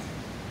out.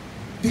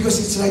 Because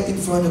it's right in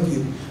front of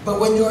you. But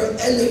when you're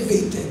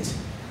elevated,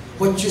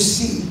 what you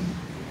see,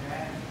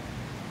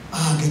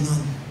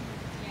 ganon.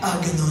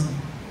 Ganon.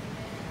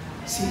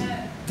 See,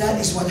 that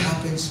is what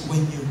happens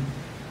when you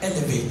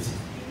elevate.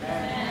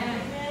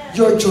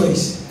 Your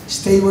choice.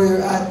 Stay where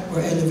you're at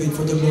or elevate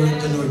for the glory of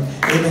the Lord.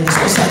 Amen.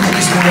 So, sana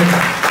this morning.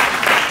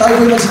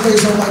 Tayo lang sa tayo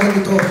sa umagang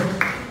ito.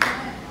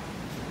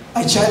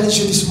 I challenge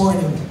you this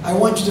morning. I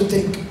want you to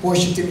think,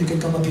 worship team, you can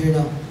come up here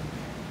now.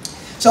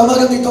 Sa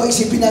umagang ito,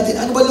 isipin natin,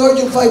 ano ba Lord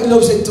yung 5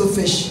 loaves and 2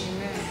 fish?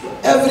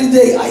 Every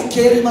day, I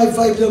carry my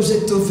 5 loaves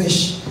and 2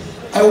 fish.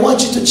 I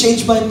want you to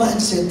change my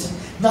mindset,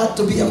 not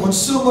to be a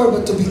consumer,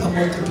 but to be a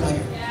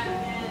multiplier.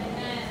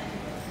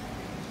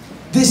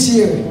 This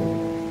year,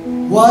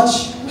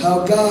 watch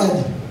how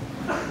God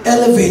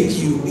elevate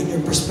you in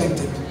your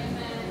perspective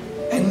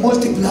and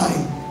multiply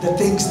the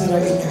things that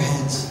are in your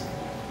hands.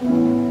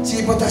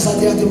 Sige po, taas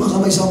natin mga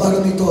kamay sa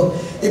umagang ito.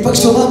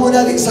 Ipagsumamo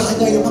natin sa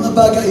Kanya yung mga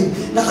bagay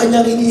na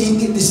Kanyang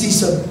hinihingi this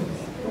season.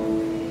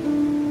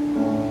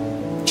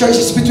 Church,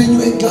 it's between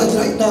you and God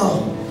right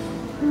now.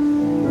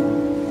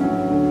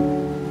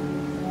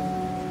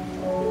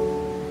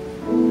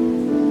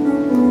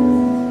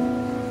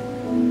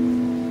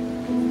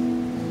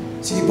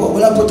 Sige po,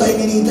 wala po tayong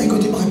hinihintay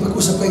kundi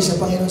makipag-usap kayo sa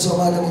Panginoon sa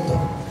umagang ito.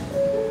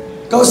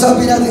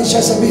 Kausapin natin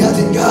siya, sabihin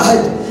natin, God,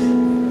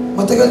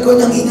 matagal ko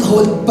nang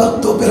in-hold back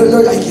to, pero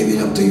Lord, I give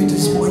it up to you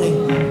this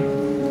morning.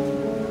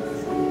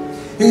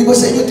 Yung iba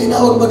sa inyo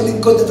tinawag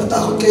maglingkod,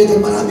 natatakot kayo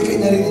dahil marami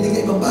kayo narinig na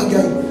ibang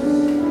bagay.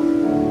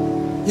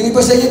 Yung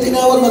iba sa inyo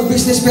tinawag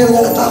mag-business, pero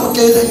natatakot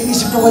kayo dahil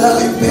inisip na wala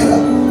kayong pera.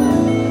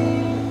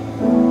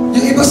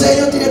 Yung iba sa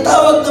inyo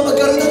tinatawag na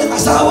magkaroon na ng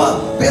asawa,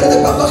 pero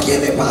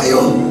nagpapakyeme pa kayo.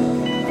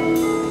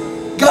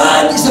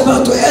 God is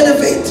about to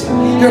elevate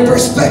your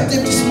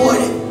perspective this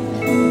morning.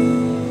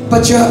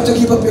 But you have to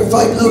give up your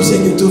 5 loaves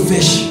and your 2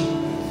 fish.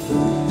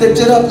 Lift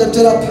it up, lift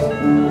it up.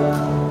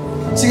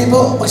 Sige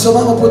po,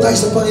 magsumama po tayo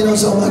sa Panginoon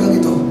sa umagang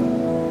ito.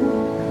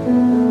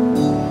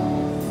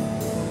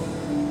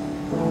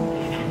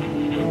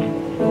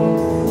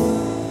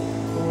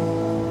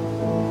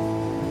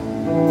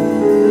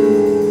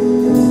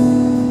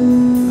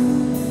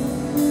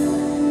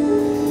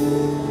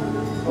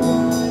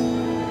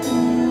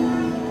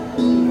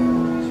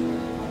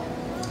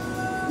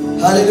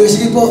 Hallelujah.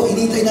 Sige po,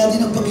 inintay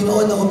natin ang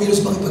Panginoon na kumilos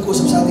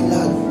makipag-usap sa ating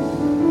lahat.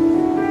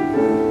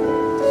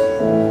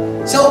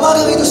 Sa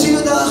umagang ito,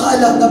 sino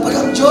nakakaalam na pag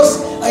ang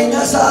Diyos ay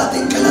nasa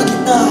ating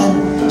kalagitnaan,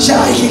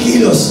 siya ay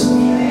kikilos?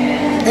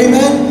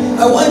 Amen?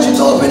 I want you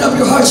to open up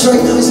your hearts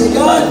right now and say,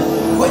 God,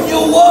 when you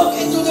walk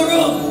into the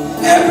room,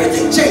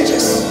 everything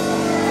changes.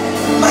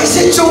 My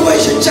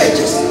situation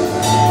changes.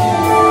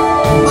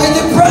 My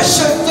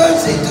depression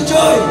turns into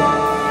joy.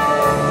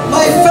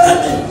 My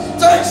famine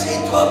turns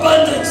into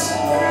abundance.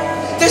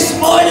 This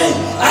morning,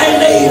 I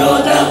lay it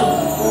all down.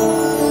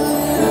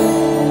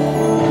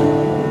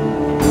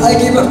 I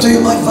give up to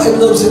you my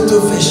 5 loaves and 2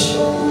 fish.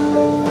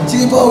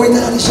 Sige po, awitan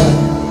natin siya.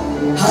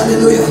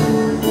 Hallelujah.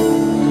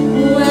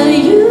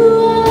 When you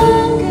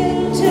walk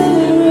into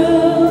the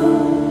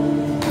room,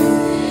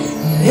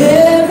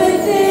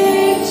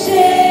 everything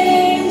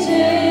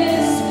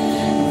changes.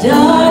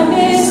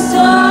 Darkness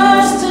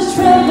starts to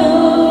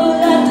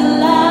tremble at the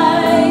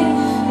light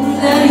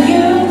that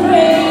you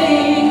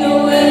bring.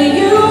 When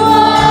you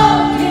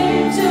walk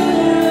into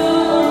the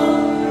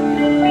room,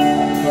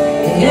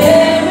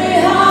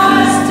 every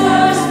heart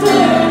starts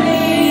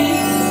burning.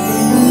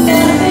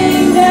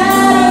 Nothing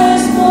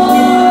matters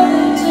more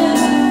than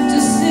just to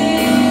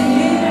sit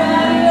here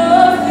at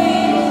your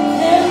feet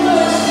and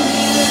worship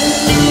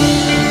you.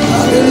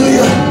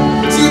 Hallelujah.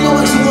 Sige po,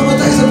 magsumama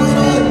tayo sa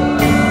Panginoon.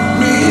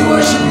 We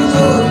worship you,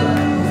 Lord.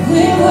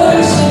 We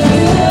worship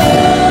you.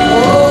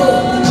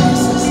 Oh,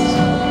 Jesus.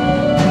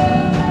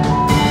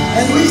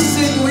 And we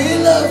sing, we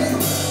love you.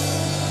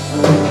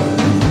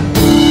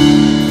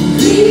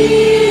 We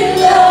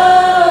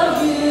love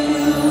you.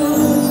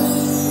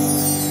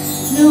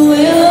 No,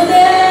 we'll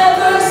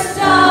never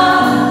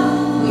stop.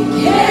 We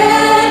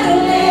can't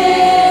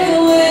live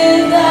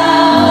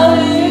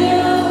without you,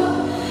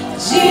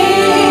 Jesus.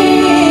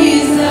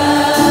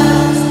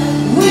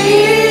 We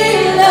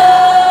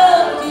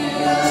love you.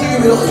 Sing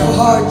it with all your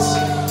hearts.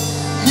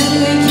 And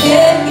we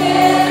can't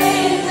get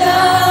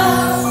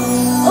enough.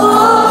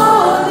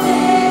 Oh,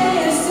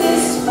 this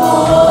is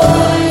for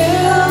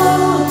you.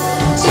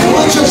 Come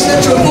on, church, let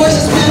your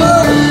voices be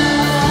heard.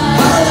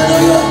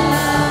 Hallelujah.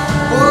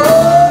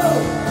 Oh,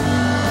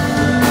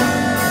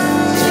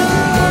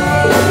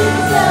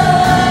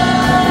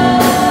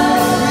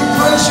 we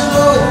praise you,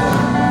 Lord.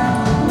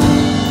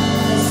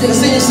 Let's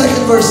sing the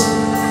second verse.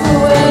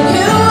 When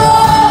you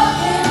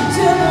walk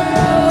into the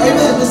room,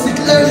 Amen. Let's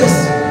declare this.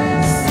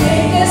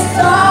 sickness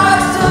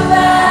starts to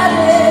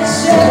vanish.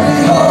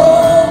 Every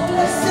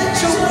hopeless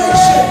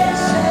situation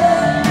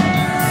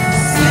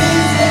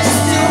ceases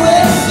to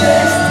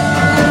exist.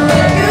 And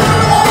when you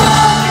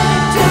walk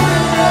into the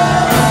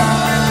room,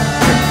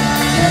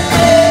 your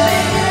day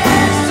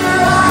begins to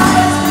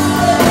rise.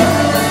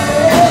 And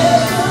there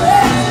is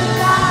resurrection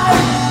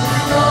life.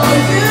 All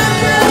you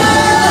do.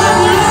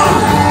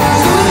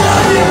 we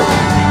love you.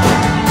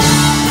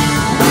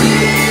 We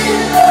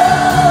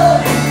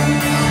love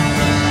you.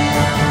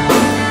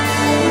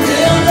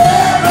 We'll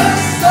never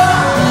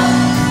stop.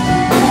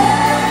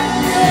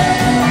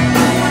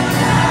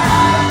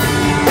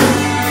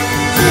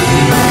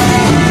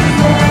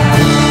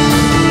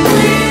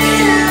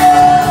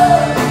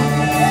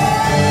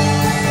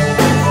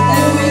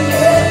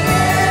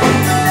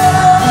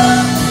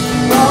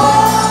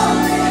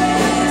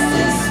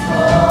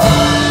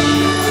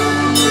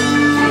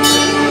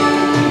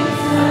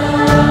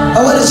 I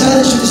want to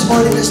challenge you this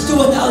morning. Let's do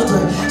an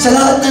altar. Sa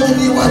lahat na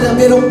naniniwala,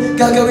 merong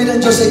gagawin ng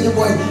Diyos sa inyong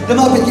buhay.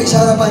 Lumapit kayo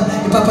sa harapan,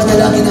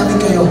 ipapanalangin namin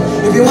kayo.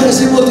 If you want to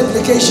see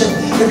multiplication,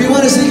 if you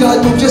want to see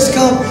God move, just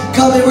come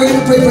and we're going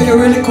to pray for you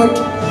really quick.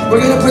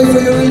 We're going to pray for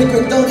you really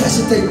quick. Don't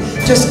hesitate.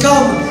 Just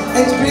come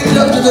and bring it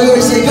up to the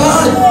Lord. Say,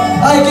 God,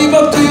 I give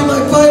up to you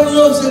my 5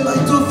 loaves and my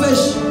 2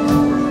 fish.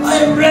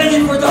 I am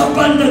ready for the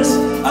abundance.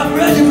 I'm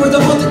ready for the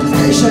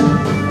multiplication.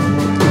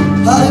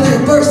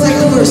 Hallelujah.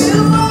 Second verse.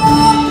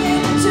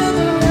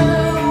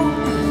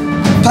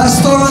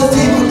 Pastoral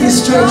team of this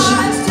church,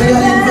 may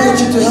I invite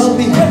you to help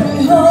me.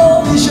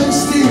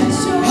 Missions team,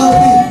 help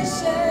me.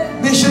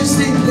 Missions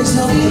team, please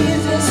help me.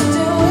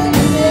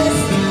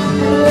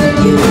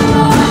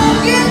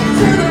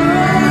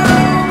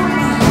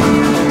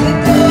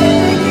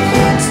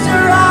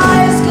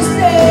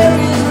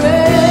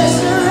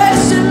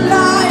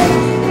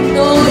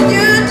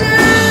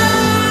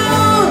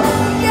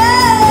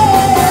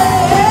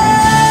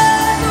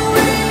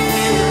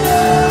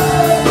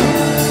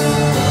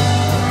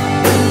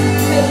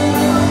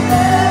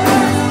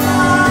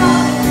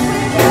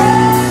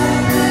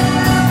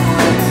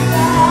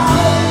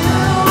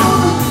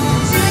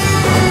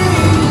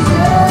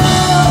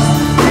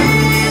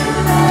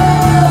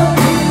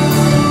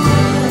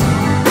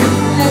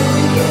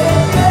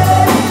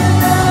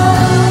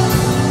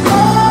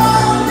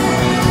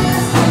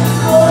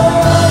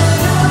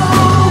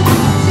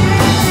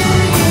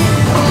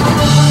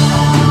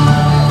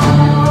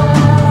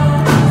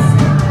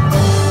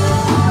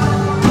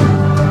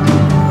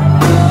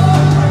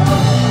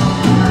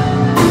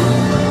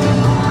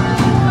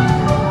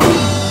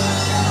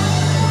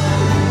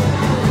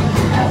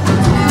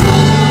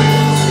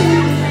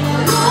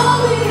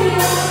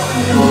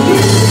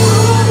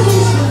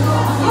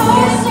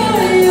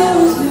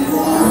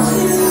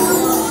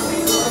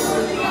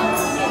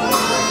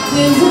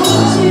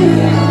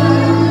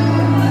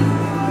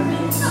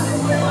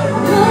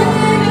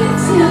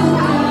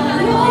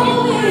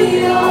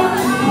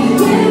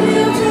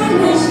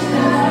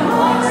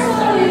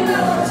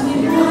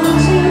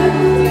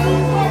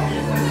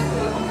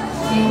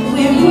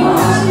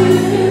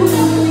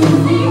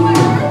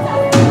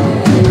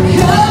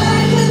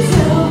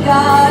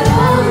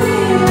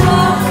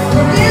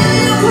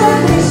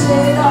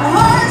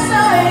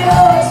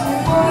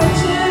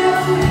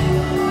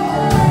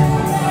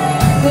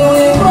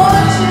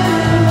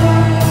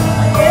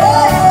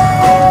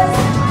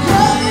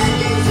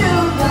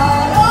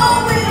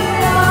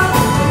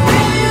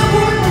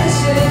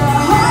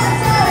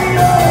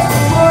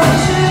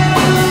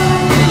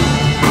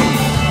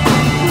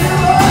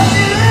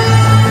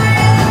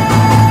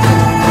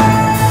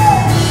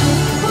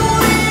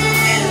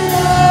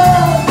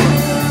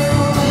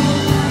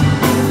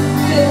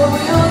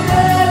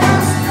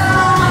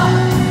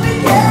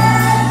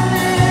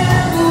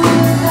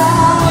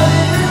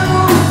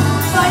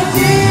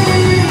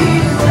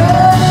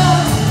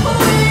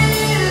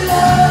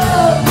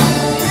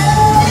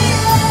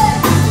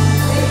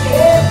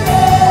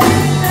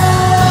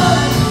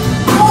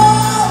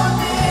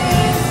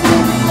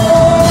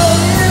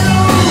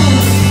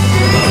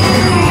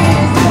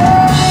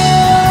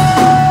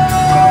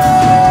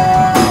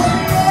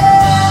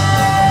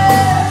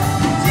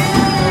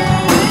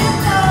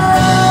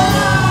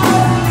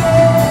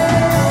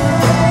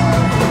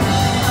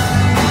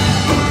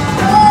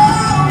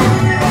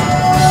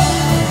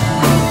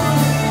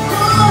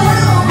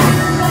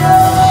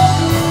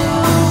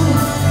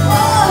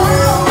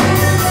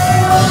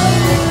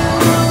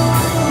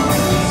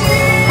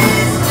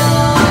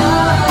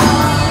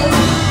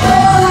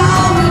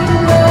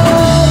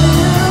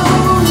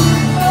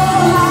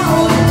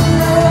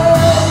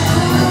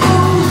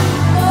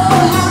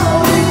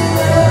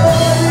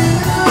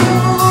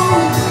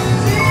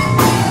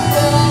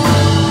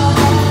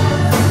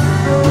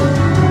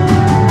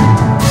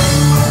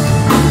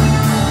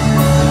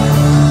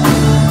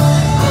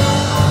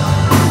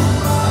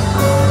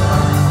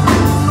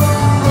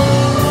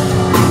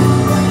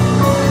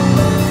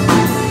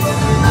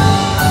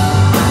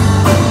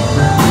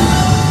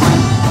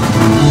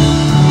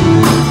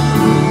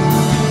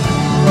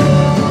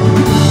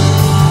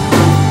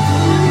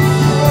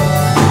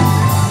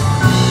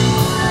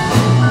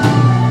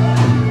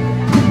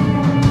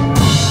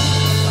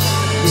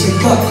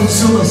 God,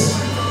 consume us.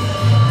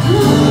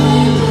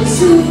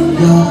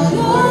 God,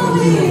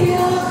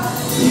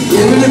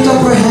 can we lift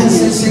up our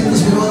hands and sing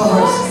this with all our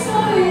hearts?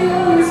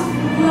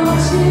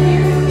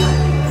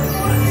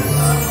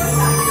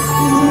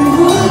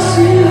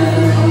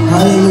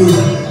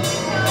 Hallelujah.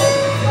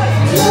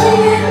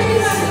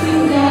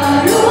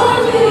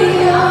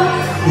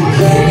 We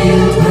give you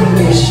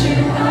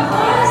permission.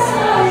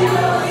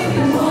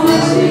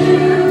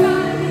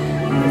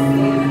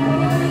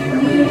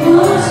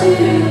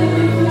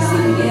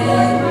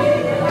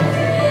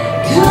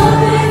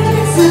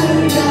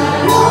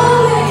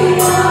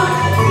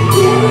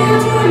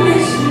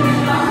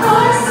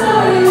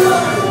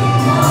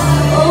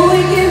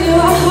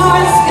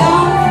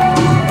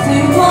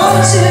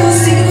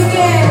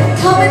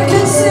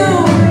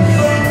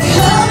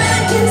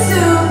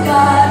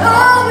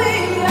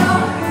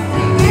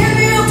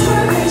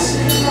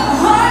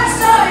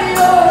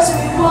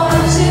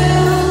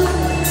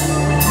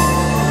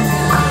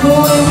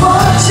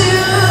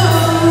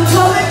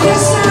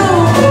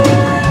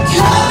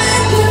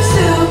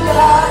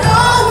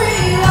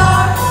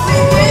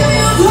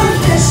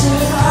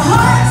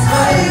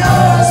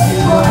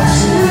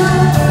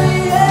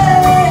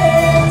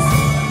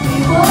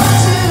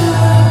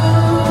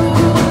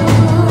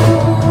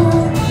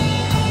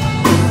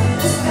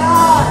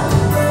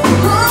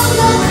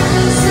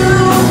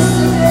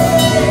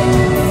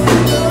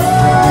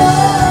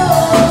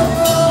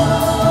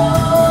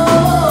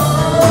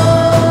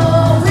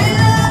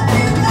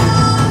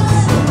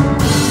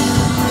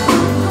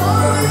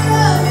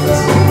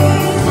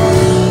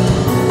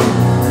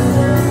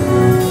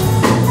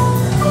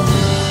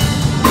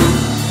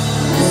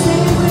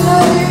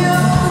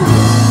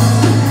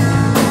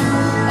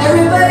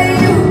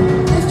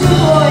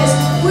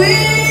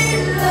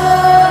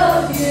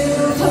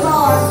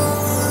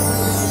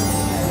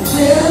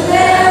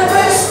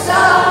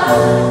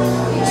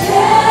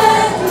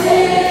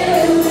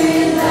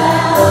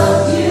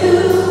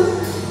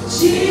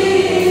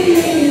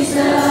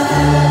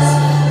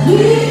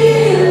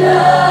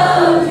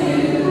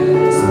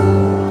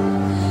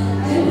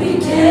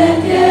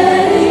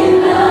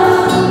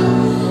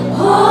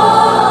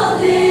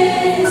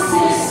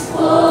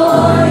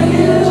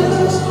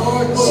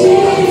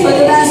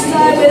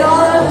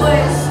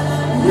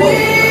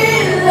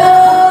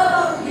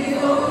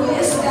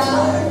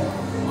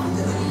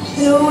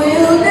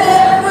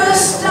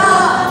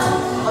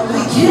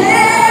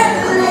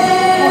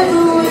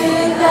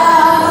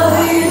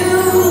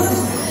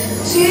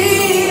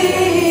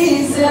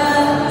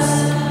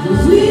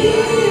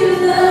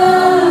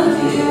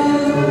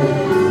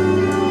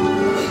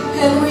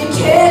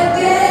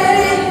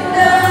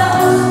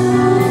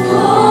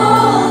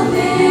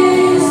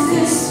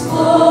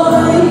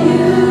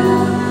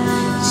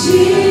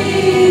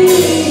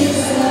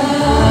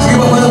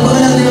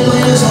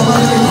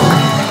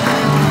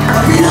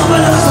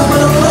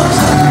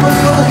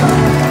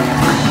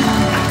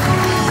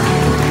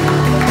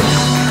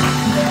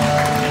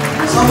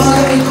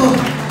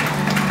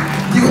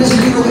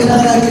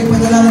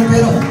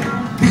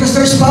 Because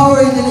there's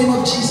power in the name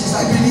of Jesus,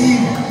 I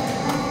believe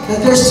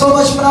that there's so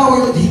much power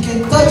that He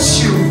can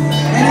touch you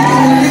and He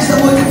can release the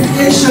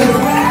multiplication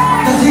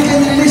that He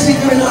can release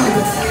in your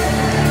life.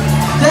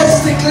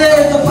 Let's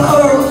declare the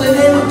power of the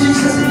name of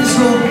Jesus in this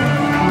room.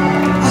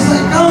 As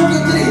I count to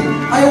 3,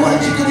 I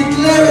want you to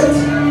declare it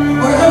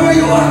wherever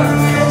you are.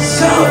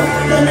 Shout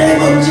the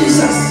name of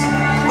Jesus.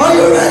 Are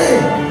you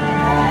ready?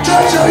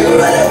 Church, are you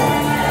ready?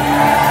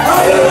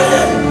 Are you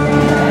ready?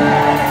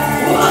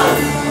 1,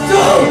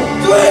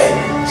 2,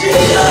 3.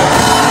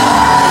 Jesus!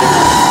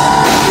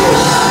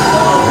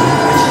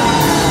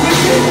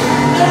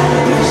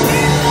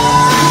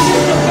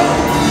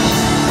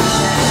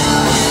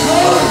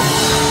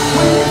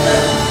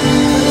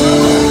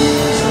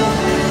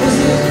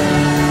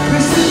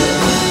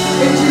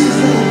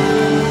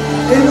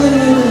 Amen,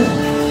 amen.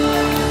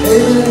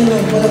 Amen,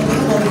 amen.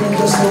 Palagpakan natin ang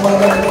Diyos na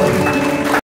umaga na po.